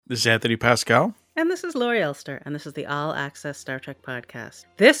This is Anthony Pascal. And this is Laurie Elster, and this is the All Access Star Trek podcast.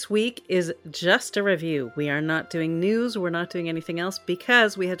 This week is just a review. We are not doing news, we're not doing anything else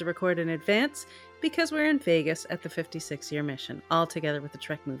because we had to record in advance because we're in Vegas at the 56-year mission, all together with the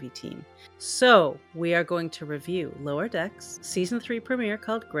Trek movie team. So, we are going to review Lower Decks, Season 3 premiere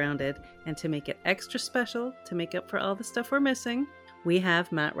called Grounded, and to make it extra special, to make up for all the stuff we're missing, we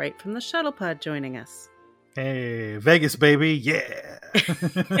have Matt Wright from the Shuttlepod joining us. Hey, Vegas, baby. Yeah.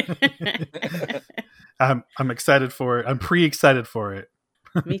 I'm excited for it. I'm pre-excited for it.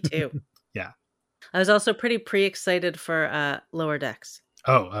 Me too. Yeah. I was also pretty pre-excited for Lower Decks.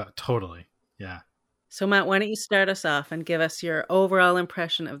 Oh, totally. Yeah. So Matt, why don't you start us off and give us your overall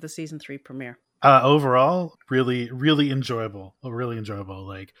impression of the season 3 premiere? Overall, really enjoyable. Really enjoyable.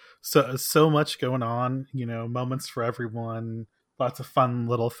 Like so much going on, moments for everyone. Lots of fun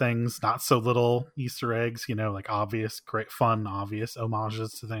little things, not so little Easter eggs, like great fun, obvious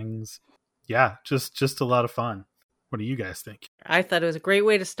homages to things. Yeah, just a lot of fun. What do you guys think? I thought it was a great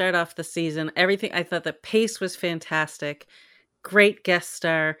way to start off the season. I thought the pace was fantastic. Great guest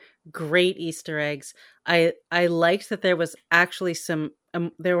star, great Easter eggs. I liked that there was actually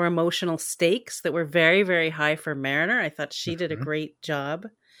there were emotional stakes that were very, very high for Mariner. I thought she did a great job.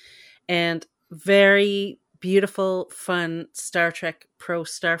 And very beautiful, fun Star Trek pro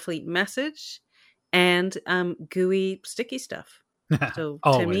Starfleet message and gooey, sticky stuff. So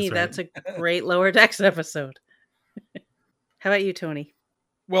Always, to me, right? That's a great Lower Decks episode. How about you, Tony?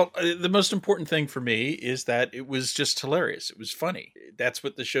 Well, the most important thing for me is that it was just hilarious. It was funny. That's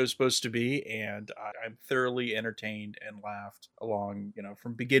what the show's supposed to be, and I'm thoroughly entertained and laughed along,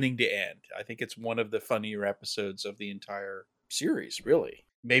 from beginning to end. I think it's one of the funnier episodes of the entire series, really.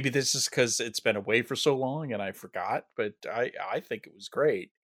 Maybe this is because it's been away for so long and I forgot, but I think it was great.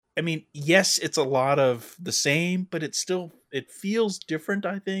 I mean, yes, it's a lot of the same, but it feels different,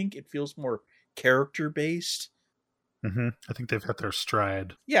 I think. It feels more character-based. Mm-hmm. I think they've hit their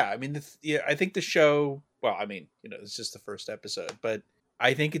stride. Yeah, I mean, I think the show, well, I mean, it's just the first episode, but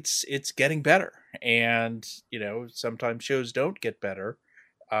I think it's getting better. And, sometimes shows don't get better.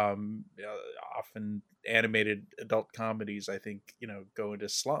 Often animated adult comedies, I think, go into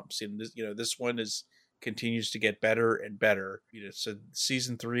slumps. And this one continues to get better and better. So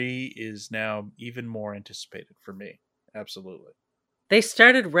season 3 is now even more anticipated for me. Absolutely. They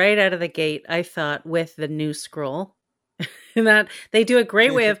started right out of the gate, I thought, with the new scroll. And that they do a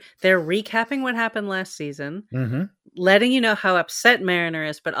great way of they're recapping what happened last season, letting you know how upset Mariner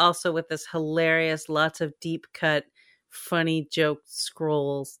is, but also with this hilarious, lots of deep cut, funny joke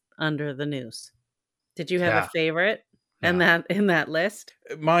scrolls under the news. Did you have a favorite in that list?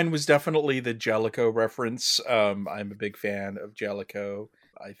 Mine was definitely the Jellicoe reference. I'm a big fan of Jellicoe.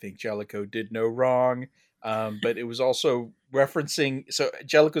 I think Jellicoe did no wrong. But it was also referencing, so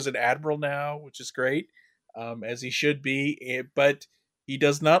Jellicoe's an admiral now, which is great, as he should be, but he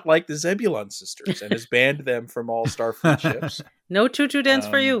does not like the Zebulon sisters and has banned them from all Starfleet ships. No choo-choo dance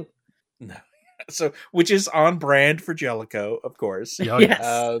for you. No. So, which is on brand for Jellicoe, of course.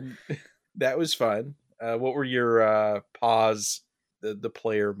 Yes. That was fun. What were your the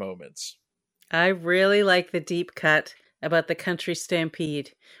player moments? I really like the deep cut about the country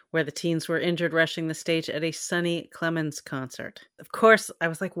stampede where the teens were injured rushing the stage at a Sonny Clemens concert. Of course, I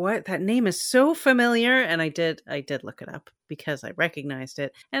was like, what? That name is so familiar. And I did look it up because I recognized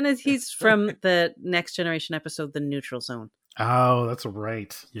it. And he's from the Next Generation episode, The Neutral Zone. Oh, that's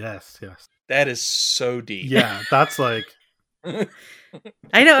right. Yes. That is so deep. Yeah, that's like...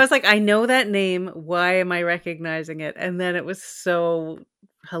 I know. I was like, I know that name. Why am I recognizing it? And then it was so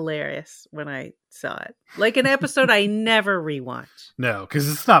hilarious when I saw it. Like an episode I never rewatch. No, because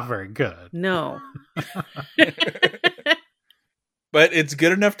it's not very good. No. But it's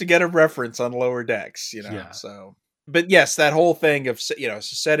good enough to get a reference on Lower Decks, Yeah. So, but yes, that whole thing of,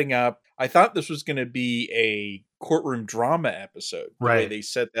 setting up, I thought this was going to be a courtroom drama episode. The way they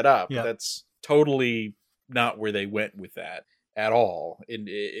set that up. Yeah. That's totally not where they went with that at all. And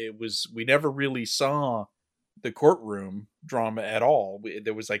it was, we never really saw the courtroom drama at all.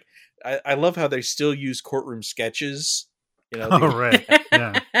 There was like, I love how they still use courtroom sketches, Right.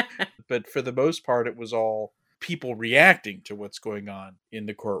 Yeah. But for the most part, it was all people reacting to what's going on in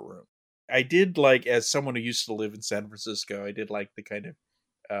the courtroom. I did like, as someone who used to live in San Francisco, I did like the kind of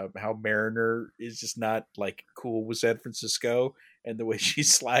how Mariner is just not like cool with San Francisco, and the way she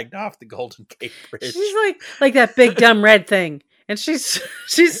slagged off the Golden Gate Bridge. She's like that big dumb red thing. And she's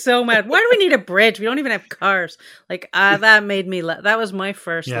so mad. Why do we need a bridge? We don't even have cars. Like, that made me laugh. That was my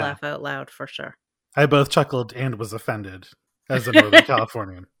first laugh out loud for sure. I both chuckled and was offended as a Northern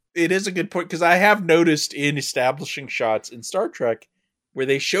Californian. It is a good point, because I have noticed in establishing shots in Star Trek, where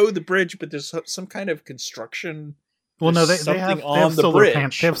they show the bridge, but there's some kind of construction. Well, no, There's they have something on the solar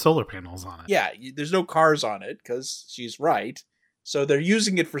bridge. they have solar panels on it. Yeah, there's no cars on it because she's right. So they're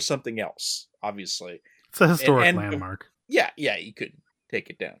using it for something else, obviously. It's a historic And- landmark. Yeah, you could take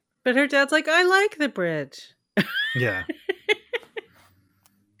it down. But her dad's like, I like the bridge. Yeah,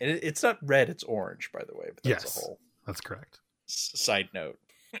 And it's not red, it's orange, by the way. But that's Yes. a whole that's correct. side note.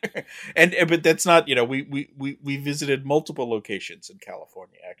 But that's not, we visited multiple locations in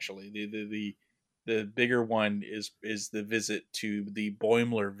California, actually. The bigger one is the visit to the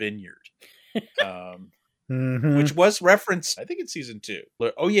Boimler Vineyard. Mhm. Which was referenced, I think, in season 2.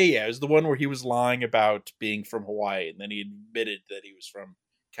 Oh, yeah. It was the one where he was lying about being from Hawaii, and then he admitted that he was from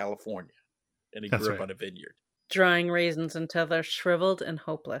California, and he That's grew up right. on a vineyard. Drawing raisins until they're shriveled and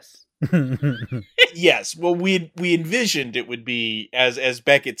hopeless. Yes, well, we envisioned it would be, as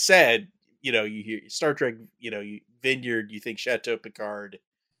Beckett said, you hear Star Trek, vineyard, you think Chateau Picard,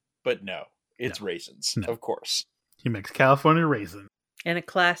 but no, it's raisins, No. of course. He makes California raisin. In a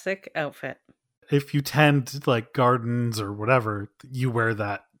classic outfit. If you tend like gardens or whatever, you wear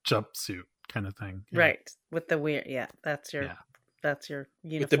that jumpsuit kind of thing. Yeah. Right. With the weird, that's your Yeah. that's your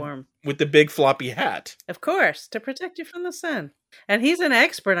uniform. With the big floppy hat. Of course, to protect you from the sun. And he's an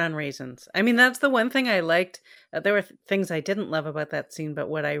expert on raisins. I mean, that's the one thing I liked. There were things I didn't love about that scene, but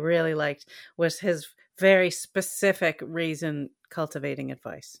what I really liked was his very specific raisin cultivating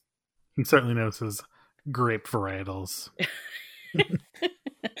advice. He certainly knows his grape varietals.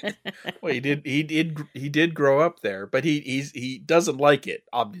 Well, he did grow up there, but he doesn't like it,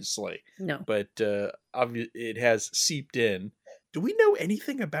 obviously. No. But it has seeped in. Do we know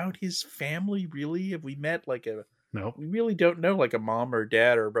anything about his family? Really, have we met Nope. We really don't know, like a mom or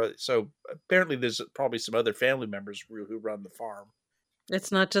dad or a brother. So apparently, there's probably some other family members who run the farm.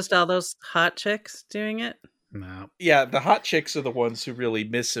 It's not just all those hot chicks doing it. No. Yeah, the hot chicks are the ones who really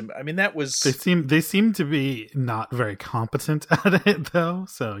miss him. I mean, that was They seem to be not very competent at it though.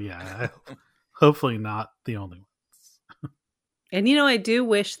 So yeah, hopefully not the only ones. And I do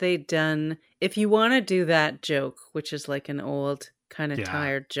wish they'd done, if you want to do that joke, which is like an old kind of Yeah,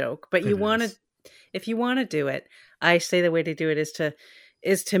 tired joke, but is. if you want to do it, I say the way to do it is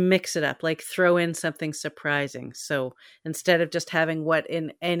to mix it up, like throw in something surprising. So instead of just having what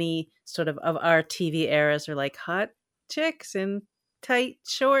in any sort of our TV eras are like hot chicks in tight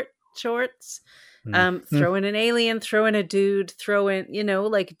shorts, throw in an alien, throw in a dude, throw in,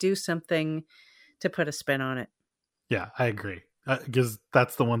 like do something to put a spin on it. Yeah, I agree. Because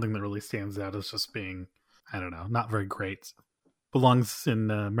that's the one thing that really stands out as just being, I don't know, not very great. Belongs in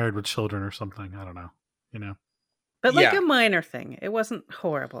Married with Children or something. I don't know. But like Yeah. a minor thing. It wasn't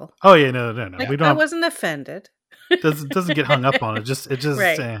horrible. Oh yeah, no. Like, We I don't. wasn't offended. Doesn't get hung up on it.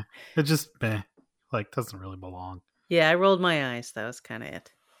 Right. It just like doesn't really belong. Yeah, I rolled my eyes. That was kind of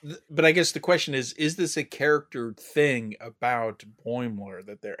it. But I guess the question is this a character thing about Boimler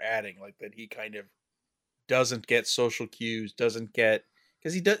that they're adding? Like that he kind of doesn't get social cues,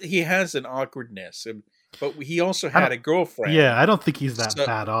 because he has an awkwardness, but he also had a girlfriend. Yeah, I don't think he's that So-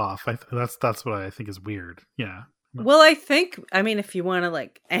 bad off. That's what I think is weird. Yeah. Well, I think, if you want to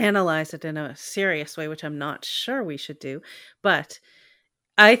like analyze it in a serious way, which I'm not sure we should do, but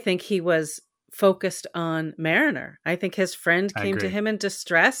I think he was focused on Mariner. I think his friend I came to agree. him in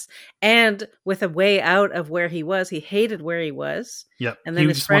distress and with a way out of where he was. He hated where he was. Yep. And then He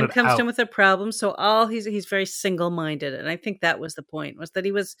his just friend wanted comes out. to him with a problem. So he's very single-minded. And I think that was the point, was that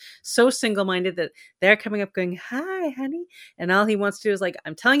he was so single-minded that they're coming up going, hi, honey. And all he wants to do is like,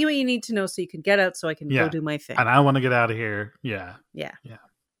 I'm telling you what you need to know so you can get out so I can Yeah. go do my thing. And I want to get out of here. Yeah. Yeah.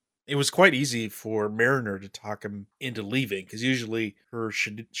 It was quite easy for Mariner to talk him into leaving, because usually her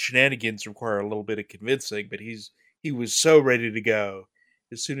shenanigans require a little bit of convincing, but he was so ready to go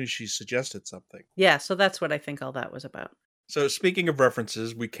as soon as she suggested something. Yeah, so that's what I think all that was about. So speaking of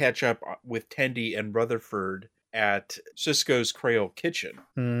references, we catch up with Tendi and Rutherford at Sisko's Creole Kitchen,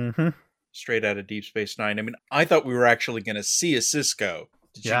 Mm-hmm. straight out of Deep Space Nine. I mean, I thought we were actually going to see a Sisko.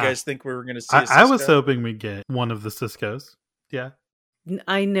 Did Yeah. you guys think we were going to see a Sisko? I was hoping we'd get one of the Siskos. Yeah.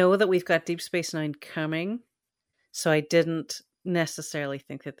 I know that we've got Deep Space Nine coming, so I didn't necessarily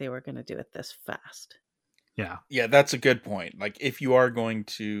think that they were going to do it this fast. Yeah. Yeah, that's a good point. Like, if you are going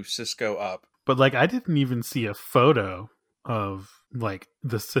to Sisko up, But like I didn't even see a photo of like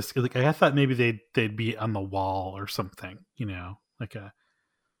the Sisko. Like I thought maybe they'd be on the wall or something, like a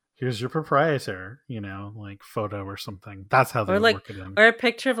here's your proprietor, like photo or something. That's how they Or would like, work it in. or a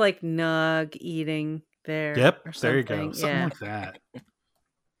picture of like Nog eating there. Yep, or there you go. something. Something Yeah. like that.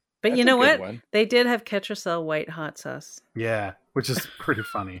 But That's you a know good what? one. They did have Ketracel white hot sauce. Yeah, which is pretty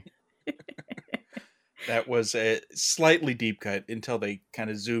funny. That was a slightly deep cut until they kind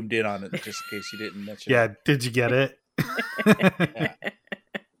of zoomed in on it, just in case you didn't mention Yeah, it. did you get it? Yeah.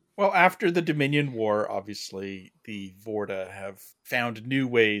 Well, after the Dominion War, obviously, the Vorta have found new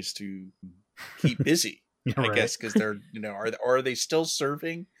ways to keep busy, Yeah, I right. guess, because they're, are they still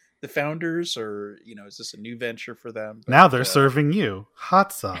serving the Founders, or, is this a new venture for them? Now they're serving you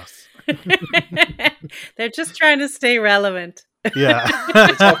hot sauce. They're just trying to stay relevant. Yeah.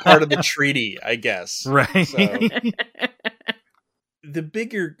 It's all part of the treaty, I guess. Right. So, the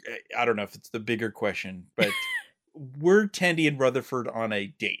bigger, I don't know if it's the bigger question, but were Tendi and Rutherford on a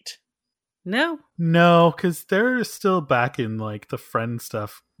date? No. No, because they're still back in like the friend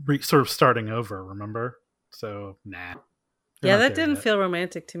stuff, sort of starting over, remember? So, nah. They're Yeah, not that there didn't yet. feel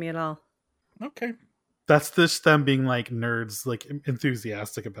romantic to me at all. Okay. That's just them being like nerds, like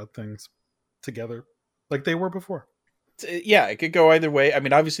enthusiastic about things together, like they were before. Yeah, it could go either way. I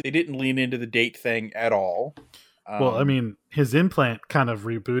mean, obviously, they didn't lean into the date thing at all. Well, I mean, his implant kind of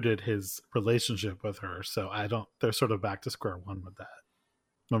rebooted his relationship with her, so they're sort of back to square one with that.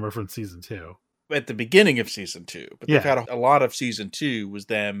 Remember from season 2? At the beginning of season 2, but they've Yeah. had a lot of season 2 was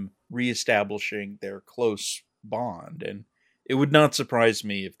them reestablishing their close bond, and it would not surprise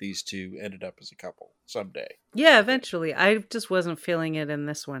me if these two ended up as a couple someday. Yeah, eventually. I just wasn't feeling it in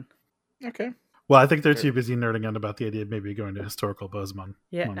this one. Okay. Well, I think they're too busy nerding out about the idea of maybe going to historical Bozeman,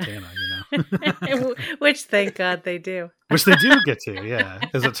 Yeah. Montana, you know? Which, thank God, they do. Which they do get to, yeah,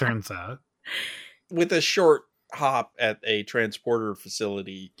 as it turns out. With a short hop at a transporter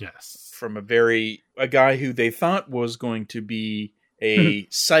facility Yes. from a guy who they thought was going to be a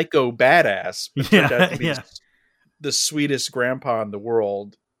psycho badass, but turned out to be the sweetest grandpa in the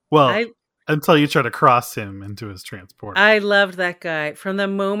world. Well, until you try to cross him into his transporter. I loved that guy. From the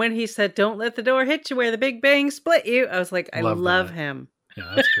moment he said, "Don't let the door hit you where the big bang split you," I was like, I love him.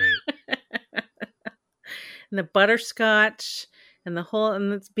 Yeah, that's great. And the butterscotch and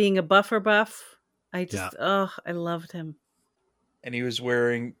it's being a buffer buff. I loved him. And he was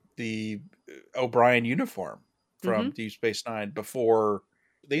wearing the O'Brien uniform from Deep Space Nine before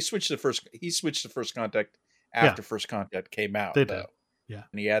he switched to First Contact after First Contact came out. They did. Yeah.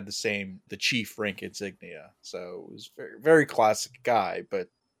 And he had the chief rank insignia. So it was very, very classic guy, but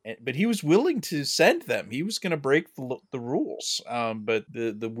he was willing to send them. He was going to break the rules. But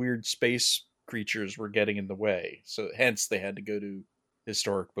the weird space creatures were getting in the way. So hence they had to go to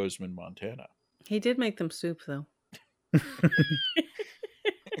historic Bozeman, Montana. He did make them soup, though.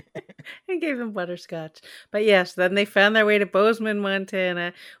 He gave them butterscotch. But yes, then they found their way to Bozeman,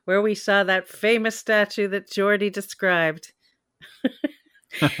 Montana, where we saw that famous statue that Geordi described.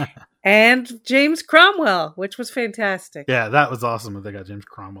 And James Cromwell, which was fantastic. Yeah, that was awesome that they got James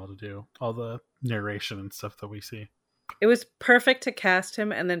Cromwell to do all the narration and stuff that we see. It was perfect to cast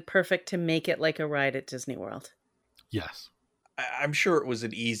him and then perfect to make it like a ride at Disney World. Yes. I'm sure it was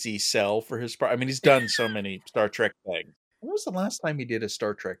an easy sell for his part. I mean, he's done so many Star Trek things. When was the last time he did a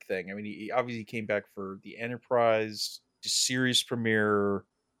Star Trek thing? I mean, he obviously came back for the Enterprise series premiere.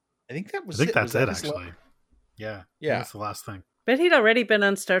 I think that's it, actually. Yeah. That's the last thing. But he'd already been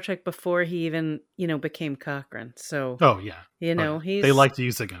on Star Trek before he even, became Cochrane. So, they liked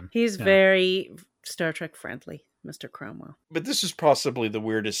using him. He's very Star Trek friendly, Mr. Cromwell. But this is possibly the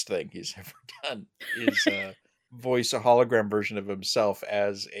weirdest thing he's ever done, is voice a hologram version of himself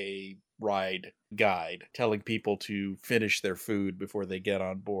as a ride guide, telling people to finish their food before they get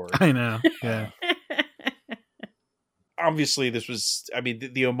on board. I know, yeah. Obviously, this was,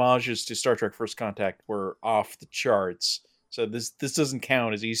 the homages to Star Trek First Contact were off the charts. So this doesn't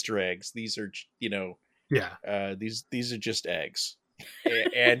count as Easter eggs. These are, these are just eggs,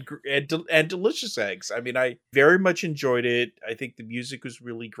 and delicious eggs. I mean, I very much enjoyed it. I think the music was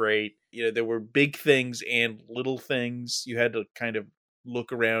really great. There were big things and little things. You had to kind of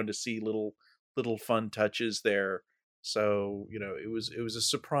look around to see little fun touches there. So it was a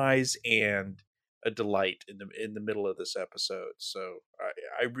surprise and a delight in the middle of this episode. So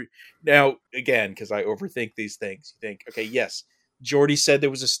now again, because I overthink these things, you think, okay, yes, Geordi said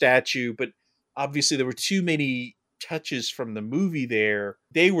there was a statue, but obviously there were too many touches from the movie there.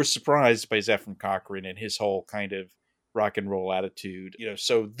 They were surprised by Zefram Cochrane and his whole kind of rock and roll attitude.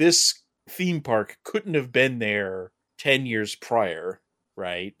 So this theme park couldn't have been there 10 years prior,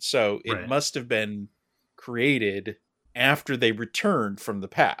 right? So it must have been created after they returned from the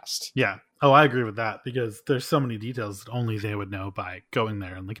past. Yeah. Oh, I agree with that, because there's so many details that only they would know by going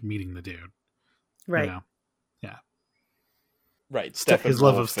there and meeting the dude. Right. Yeah. Right. His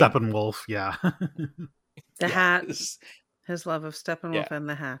love of Steppenwolf. Yeah. The hat. His love of Steppenwolf and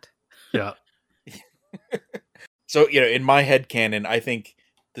the hat. Yeah. So, in my head canon, I think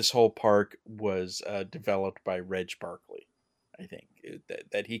this whole park was developed by Reg Barkley. I think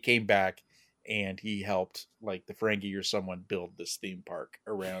that he came back and he helped like the Ferengi or someone build this theme park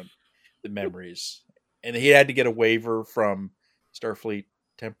around the memories, and he had to get a waiver from Starfleet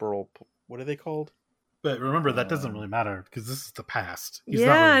Temporal. What are they called? But remember, that doesn't really matter because this is the past. He's yeah,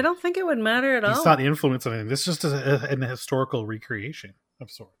 not really, I don't think it would matter at all. He's not influencing anything. This is just an historical recreation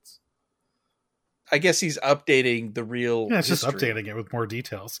of sorts. I guess he's updating the real. Yeah, it's history. just updating it with more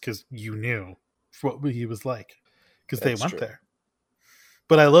details because you knew what he was like because they went there.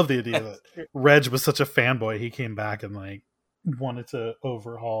 But I love the idea that Reg was such a fanboy. He came back and like wanted to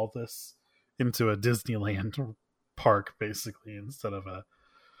overhaul this into a Disneyland park, basically, instead of a,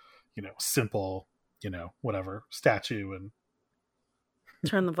 simple, whatever statue and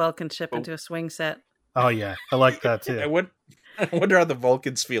turn the Vulcan ship into a swing set. Oh yeah, I like that too. I wonder how the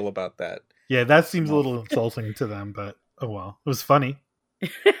Vulcans feel about that. Yeah, that seems a little insulting to them, but oh well, it was funny.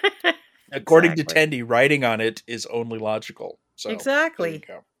 According to Tendi, writing on it is only logical. So exactly.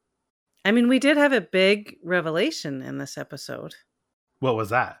 I mean, we did have a big revelation in this episode. What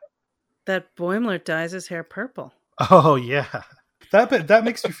was that? That Boimler dyes his hair purple. Oh yeah, that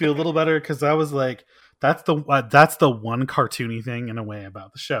makes me feel a little better because I was like, that's the one cartoony thing in a way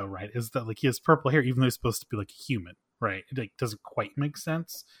about the show, right? Is that like he has purple hair even though he's supposed to be like a human, right? It like, doesn't quite make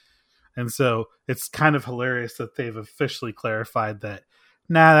sense, and so it's kind of hilarious that they've officially clarified that.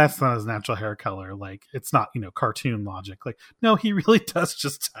 Nah, that's not his natural hair color. Like, it's not, cartoon logic. Like, no, he really does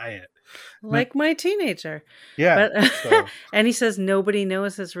just dye it. Like my teenager. Yeah. But, and he says nobody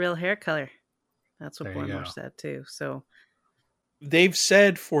knows his real hair color. That's what Boimler said, too. So they've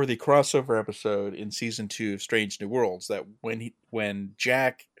said for the crossover episode in season 2 of Strange New Worlds that when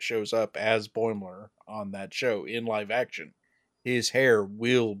Jack shows up as Boimler on that show in live action, his hair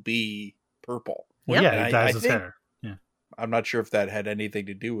will be purple. Well, yeah, he dyes his hair. I'm not sure if that had anything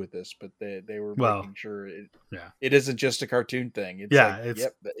to do with this, but they were making sure it isn't just a cartoon thing. It's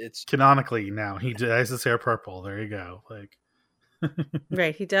it's canonically now he dyes his hair purple. There you go. Like,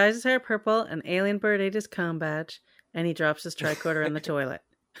 right, he dyes his hair purple. An alien bird ate his comm badge, and he drops his tricorder in the toilet.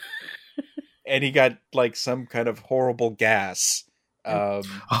 And he got like some kind of horrible gas.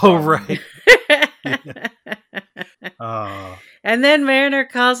 Right. And then Mariner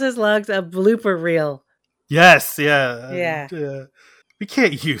calls his lugs a blooper reel. Yes, yeah. We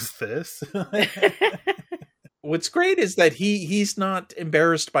can't use this. What's great is that he's not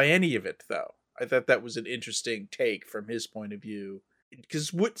embarrassed by any of it, though. I thought that was an interesting take from his point of view.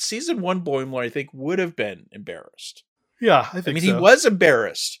 Because season 1 Boimler, I think, would have been embarrassed. Yeah, I think he was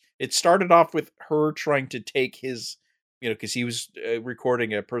embarrassed. It started off with her trying to take his, because he was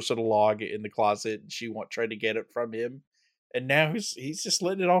recording a personal log in the closet, and she tried to get it from him. And now he's just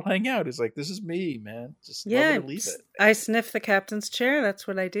letting it all hang out. He's like, this is me, man. Just let it, leave it. I sniff the captain's chair. That's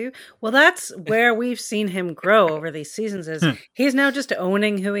what I do. Well, that's where we've seen him grow over these seasons is he's now just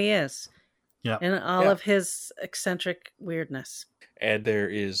owning who he is. Yeah. And all of his eccentric weirdness. And there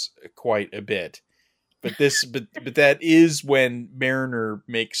is quite a bit. But but that is when Mariner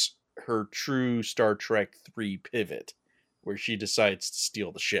makes her true Star Trek 3 pivot, where she decides to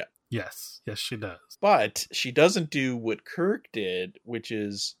steal the ship. Yes, she does. But she doesn't do what Kirk did, which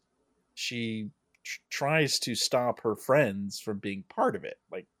is she tries to stop her friends from being part of it.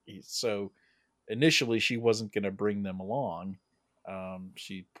 Like, so initially she wasn't going to bring them along.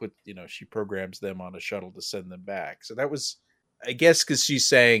 She programs them on a shuttle to send them back. So that was, I guess, because she's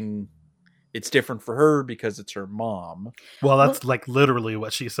saying it's different for her because it's her mom. Well, that's like literally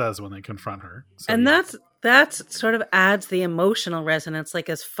what she says when they confront her. So, and that's sort of adds the emotional resonance. Like,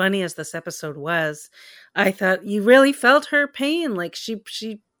 as funny as this episode was, I thought you really felt her pain. Like she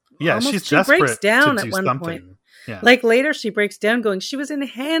breaks down at one point. Yeah. Like later she breaks down going, she was in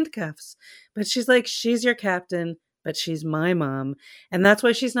handcuffs, but she's like, she's your captain, but she's my mom. And that's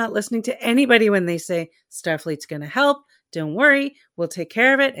why she's not listening to anybody when they say Starfleet's going to help. Don't worry, we'll take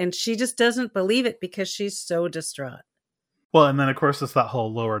care of it. And she just doesn't believe it because she's so distraught. Well, and then of course it's that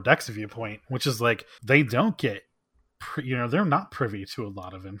whole lower decks viewpoint, which is like they don't get, they're not privy to a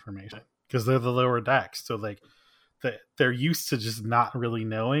lot of information because they're the lower decks. So like they're used to just not really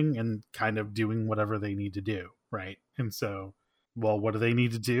knowing and kind of doing whatever they need to do, right? And so, well, what do they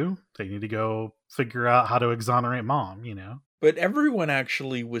need to do? They need to go figure out how to exonerate mom, But everyone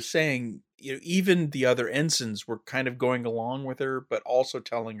actually was saying, even the other ensigns were kind of going along with her, but also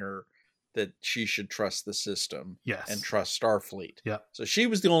telling her that she should trust the system and trust Starfleet. Yeah. So she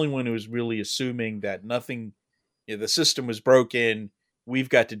was the only one who was really assuming that nothing, the system was broken. We've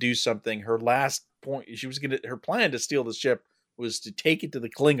got to do something. Her last point, her plan to steal the ship was to take it to the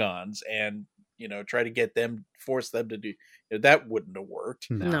Klingons and, try to force them to do, that wouldn't have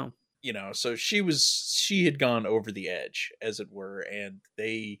worked. No. So she had gone over the edge, as it were, and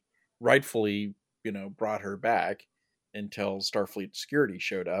they rightfully, brought her back until Starfleet security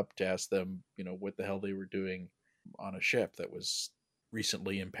showed up to ask them, what the hell they were doing on a ship that was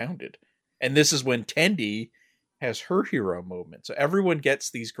recently impounded. And this is when Tendi has her hero moment. So everyone gets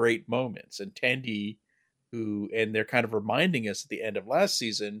these great moments, and Tendi, and they're kind of reminding us at the end of last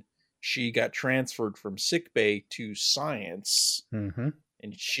season, she got transferred from sickbay to science. Mm-hmm.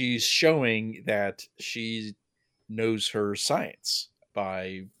 And she's showing that she knows her science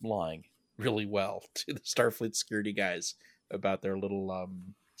by lying really well to the Starfleet security guys about their little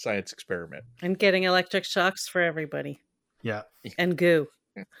science experiment. And getting electric shocks for everybody. Yeah. And goo.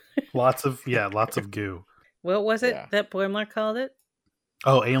 Lots of goo. What was it that Boimler called it?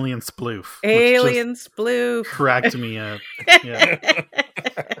 Oh, alien sploof. Alien sploof. Cracked me up. Yeah.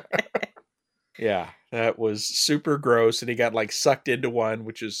 Yeah, that was super gross, and he got sucked into one,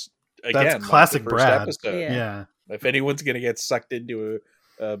 which is again that's classic the first Brad. episode. Yeah. If anyone's gonna get sucked into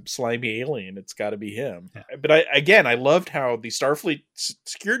a slimy alien, it's got to be him. Yeah. But I loved how the Starfleet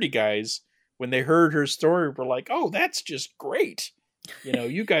security guys, when they heard her story, were like, "Oh, that's just great!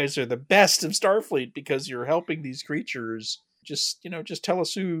 You guys are the best of Starfleet because you're helping these creatures. Just tell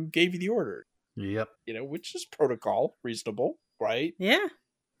us who gave you the order." Yep. Which is protocol, reasonable, right? Yeah.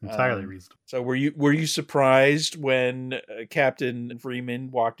 Entirely reasonable. So were you surprised when Captain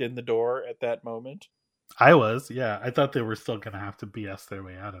Freeman walked in the door at that moment? I was, yeah. I thought they were still going to have to BS their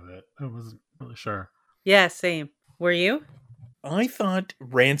way out of it. I wasn't really sure. Yeah, same. Were you? I thought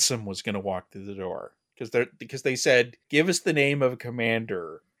Ransom was going to walk through the door because they said, "Give us the name of a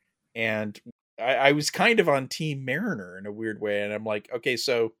commander," and I was kind of on Team Mariner in a weird way, and I'm like, okay,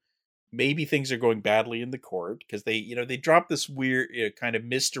 so maybe things are going badly in the court because they dropped this weird kind of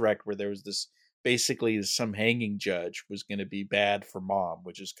misdirect where there was this basically some hanging judge was going to be bad for Mom,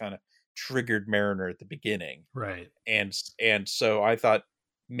 which is kind of triggered Mariner at the beginning. Right. And so I thought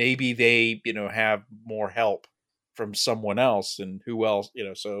maybe they, have more help from someone else, and who else,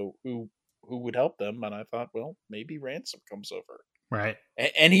 so who would help them. And I thought, well, maybe Ransom comes over. Right.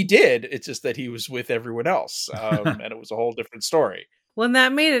 And he did. It's just that he was with everyone else. And it was a whole different story. Well, and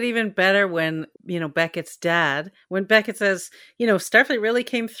that made it even better when, Beckett's dad, when Beckett says, Starfleet really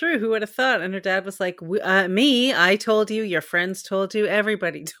came through. Who would have thought? And her dad was like, me, I told you, your friends told you,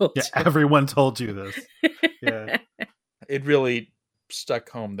 everybody told you. Yeah, everyone told you this. Yeah. It really stuck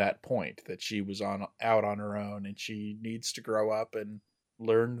home that point that she was out on her own, and she needs to grow up and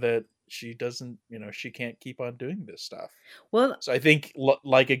learn that she doesn't, she can't keep on doing this stuff. Well, so I think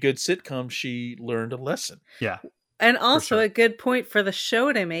like a good sitcom, she learned a lesson. Yeah. And also a good point for the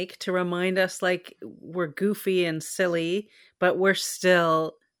show to make to remind us we're goofy and silly, but we're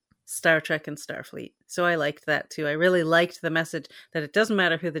still Star Trek and Starfleet. So I liked that too. I really liked the message that it doesn't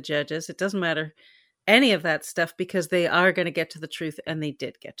matter who the judge is. It doesn't matter any of that stuff because they are going to get to the truth, and they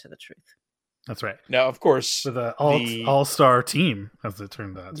did get to the truth. That's right. Now, of course, with an all-star team, as it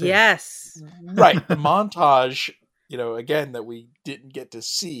turned out. Too. Yes. Right. The montage, again, that we didn't get to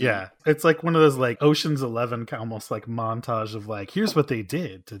see. Yeah. It's like one of those Ocean's 11 almost montage of here's what they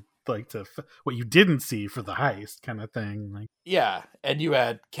did to what you didn't see for the heist kind of thing. Yeah. And you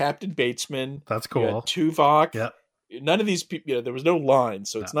had Captain Batesman. That's cool. You had Tuvok. Yep. None of these people, there was no line,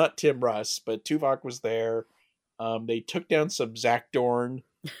 so it's not Tim Russ, but Tuvok was there. They took down some Zakdorn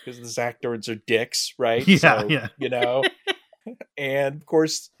because the Zakdorns are dicks, right? Yeah, so, yeah. And of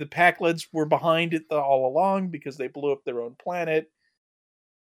course, the Pakleds were behind it all along because they blew up their own planet.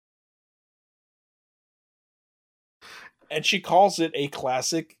 And she calls it a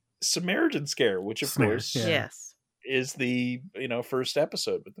classic Samaritan scare, which of course yes, is the first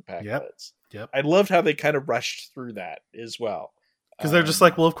episode with the Pakleds. Yep. I loved how they kind of rushed through that as well. Because they're just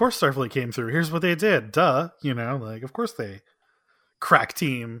well, of course Starfleet came through. Here's what they did. Duh. Of course they crack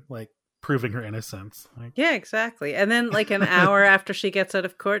team, proving her innocence. Yeah, exactly. And then an hour after she gets out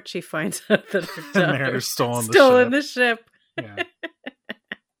of court, she finds out that her daughter's stolen the ship. Yeah.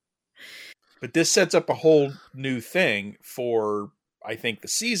 But this sets up a whole new thing for, I think, the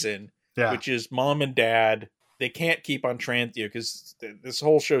season, which is Mom and Dad. They can't keep on because this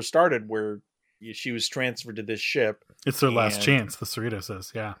whole show started where she was transferred to this ship. It's their last chance, the Cerrito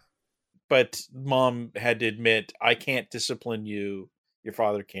says, yeah. But Mom had to admit, I can't discipline you. Your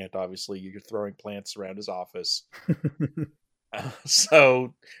father can't, obviously. You're throwing plants around his office.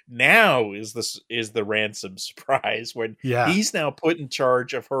 So now is the Ransom surprise when he's now put in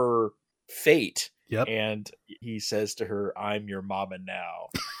charge of her fate. Yep. And he says to her, I'm your mama now.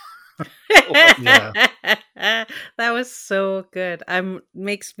 Yeah. That was so good.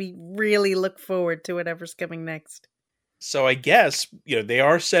 Makes me really look forward to whatever's coming next. So I guess, they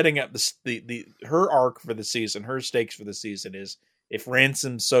are setting up the her arc for the season. Her stakes for the season is if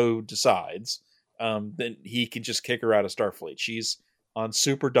Ransom so decides, then he can just kick her out of Starfleet. She's on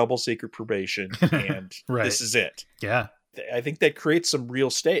super double secret probation, and Right. this is it. Yeah. I think that creates some real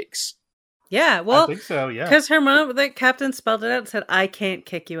stakes. Yeah, I well, think so, yeah. because her mom, the captain spelled it out and said, I can't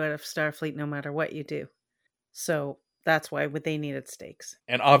kick you out of Starfleet no matter what you do. So that's why they needed stakes.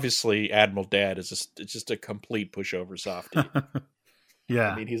 And obviously, Admiral Dad is just a complete pushover softie.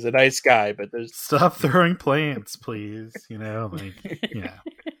 Yeah. I mean, he's a nice guy, but there's Stop throwing plants, please. Yeah.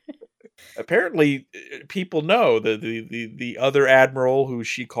 apparently people know the other admiral who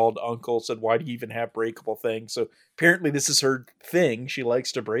she called uncle said, why do you even have breakable things? So apparently this is her thing. She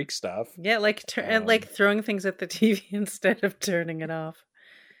likes to break stuff. Yeah, and like throwing things at the TV instead of turning it off.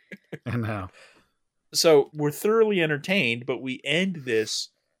 I know. So we're thoroughly entertained, but we end this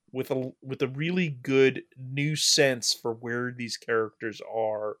with a really good new sense for where these characters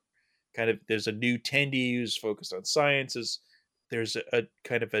are. Kind of, there's a new Tendi who's focused on sciences. There's a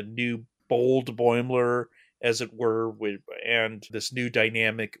kind of a new bold Boimler, as it were, and this new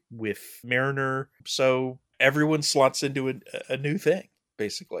dynamic with Mariner. So everyone slots into a new thing,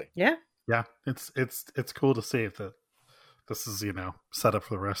 basically. Yeah. Yeah. It's cool to see that this is, set up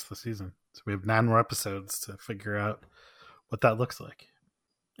for the rest of the season. So we have 9 more episodes to figure out what that looks like.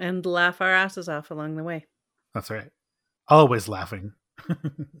 And laugh our asses off along the way. That's right. Always laughing.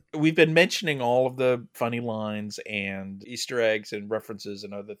 We've been mentioning all of the funny lines and Easter eggs and references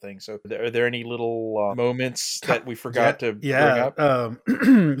and other things. So are there any little moments that we forgot to bring up?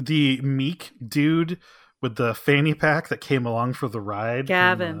 The meek dude with the fanny pack that came along for the ride.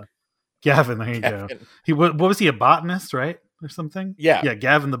 Gavin. Gavin, there you go. What was he, a botanist, right? Or something? Yeah. Yeah,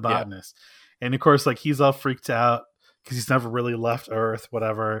 Gavin the botanist. Yeah. And of course, like, he's all freaked out because he's never really left Earth,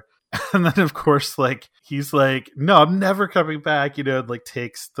 whatever. And then, of course, like, he's like, no, I'm never coming back, like,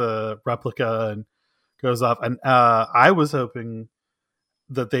 takes the replica and goes off. And I was hoping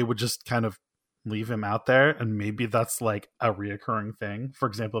that they would just kind of leave him out there, and maybe that's like a reoccurring thing. For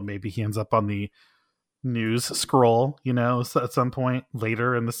example, maybe he ends up on the news scroll, at some point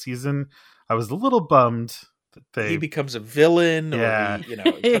later in the season. I was a little bummed that he becomes a villain, yeah. or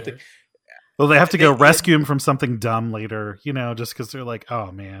something. Well, they have to go rescue him from something dumb later, just because they're like,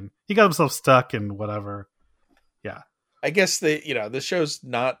 oh man, he got himself stuck and whatever. Yeah. I guess the show's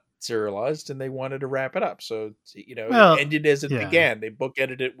not serialized and they wanted to wrap it up. So, it ended as it began. They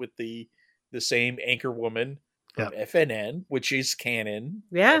bookended it with the same anchor woman from FNN, which is canon.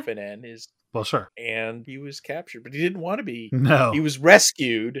 Yeah. FNN is. Well, sure. And he was captured, but he didn't want to be. No. He was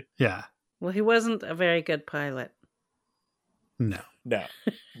rescued. Yeah. Well, he wasn't a very good pilot. No.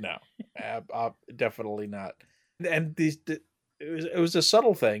 Definitely not. And it was a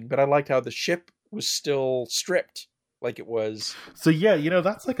subtle thing, but I liked how the ship was still stripped, like it was. So yeah,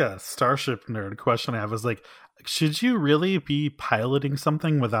 that's like a Starship nerd question I have, is like, should you really be piloting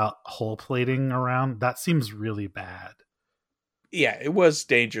something without hull plating around? That seems really bad. Yeah, it was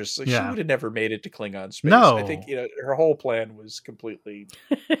dangerous. She would have never made it to Klingon space. No. I think her whole plan was completely.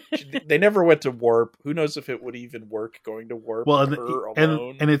 They never went to warp. Who knows if it would even work going to warp? Well,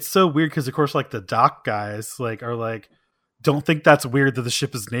 and it's so weird because of course, like, the dock guys are like, don't think that's weird that the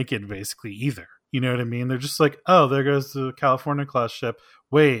ship is naked, basically, either. You know what I mean? They're just like, oh, there goes the California class ship.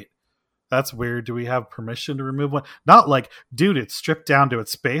 Wait, that's weird. Do we have permission to remove one? Not like, dude, it's stripped down to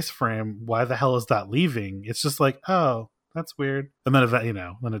its space frame. Why the hell is that leaving? It's just like, oh, that's weird. And then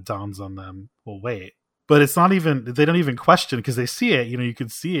then it dawns on them, well, wait. But it's not even, they don't even question, because they see it, you can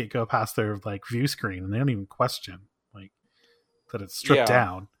see it go past their like view screen, and they don't even question like that it's stripped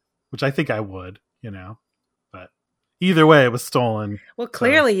down, which I think I would, but either way it was stolen. Well,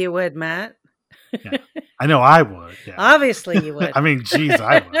 clearly you would, Matt. Yeah. I know I would. Yeah. Obviously you would. I mean, geez,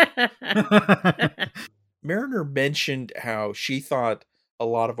 I would. Mariner mentioned how she thought a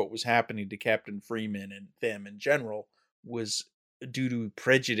lot of what was happening to Captain Freeman and them in general was due to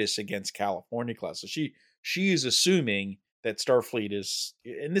prejudice against California class. So she is assuming that Starfleet is,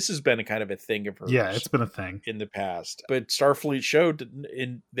 and this has been a kind of a thing of hers. Yeah, it's been a thing in the past. But Starfleet showed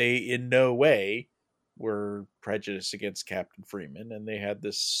they in no way were prejudiced against Captain Freeman, and they had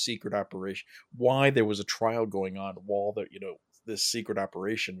this secret operation. Why there was a trial going on while this secret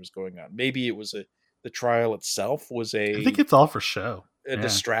operation was going on? Maybe it was the trial itself was I think it's all for show. A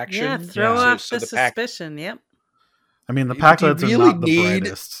distraction. Yeah, throw off the suspicion. Yep. I mean, the Pakleds are not the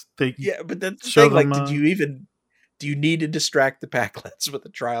brightest. But that's the thing. Like, Do you need to distract the Packlets with a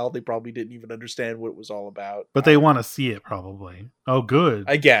trial? They probably didn't even understand what it was all about. But they want to see it, probably. Oh, good.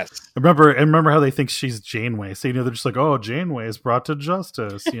 I guess. Remember how they think she's Janeway. So, they're just like, oh, Janeway is brought to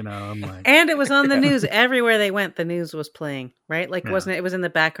justice, I'm like... And it was on the news. Everywhere they went, the news was playing, right? Like, wasn't it? It was in the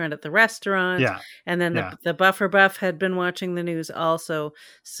background at the restaurant. Yeah. And then the buffer buff had been watching the news also.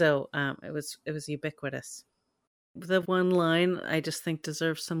 So it was ubiquitous. The one line I just think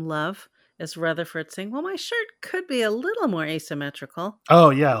deserves some love is Rutherford saying, well, my shirt could be a little more asymmetrical.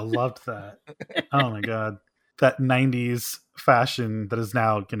 Oh, yeah. Loved that. Oh, my God. That 90s fashion that is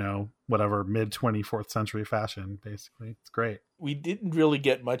now, whatever, mid-24th century fashion, basically. It's great. We didn't really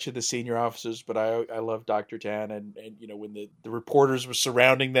get much of the senior officers, but I love Dr. Tan. And when the reporters were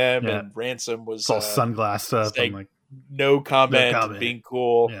surrounding them and Ransom was... all sunglassed up. Like, and like, no comment. And being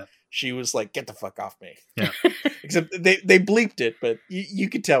cool. Yeah. She was like, get the fuck off me. Yeah. Except they bleeped it, but you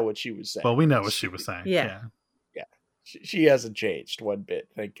could tell what she was saying. Well, we know what she was saying. Yeah. She hasn't changed one bit.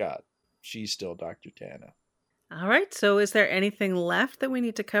 Thank God. She's still Dr. Tana. All right. So is there anything left that we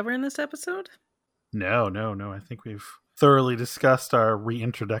need to cover in this episode? No. I think we've thoroughly discussed our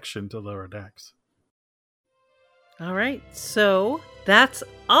reintroduction to Lower Decks. All right. So that's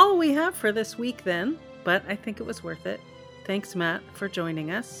all we have for this week then, but I think it was worth it. Thanks, Matt, for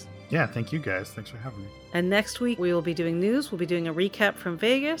joining us. Yeah, thank you guys. Thanks for having me. And next week we will be doing news. We'll be doing a recap from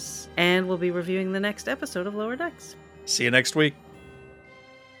Vegas, and we'll be reviewing the next episode of Lower Decks. See you next week.